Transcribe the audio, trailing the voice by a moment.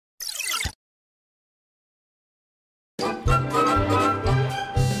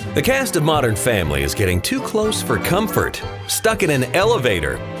The cast of Modern Family is getting too close for comfort. Stuck in an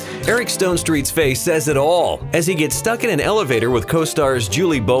elevator. Eric Stonestreet's face says it all, as he gets stuck in an elevator with co-stars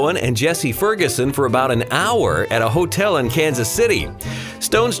Julie Bowen and Jesse Ferguson for about an hour at a hotel in Kansas City.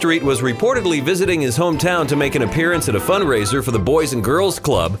 Stonestreet was reportedly visiting his hometown to make an appearance at a fundraiser for the Boys and Girls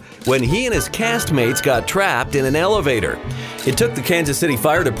Club when he and his castmates got trapped in an elevator. It took the Kansas City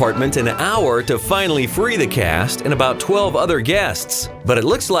Fire Department an hour to finally free the cast and about 12 other guests. But it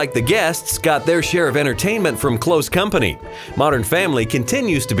looks like the guests got their share of entertainment from close company. Modern Family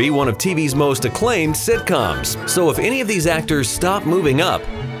continues to be one of TV's most acclaimed sitcoms. So if any of these actors stop moving up,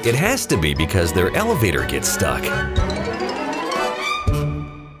 it has to be because their elevator gets stuck.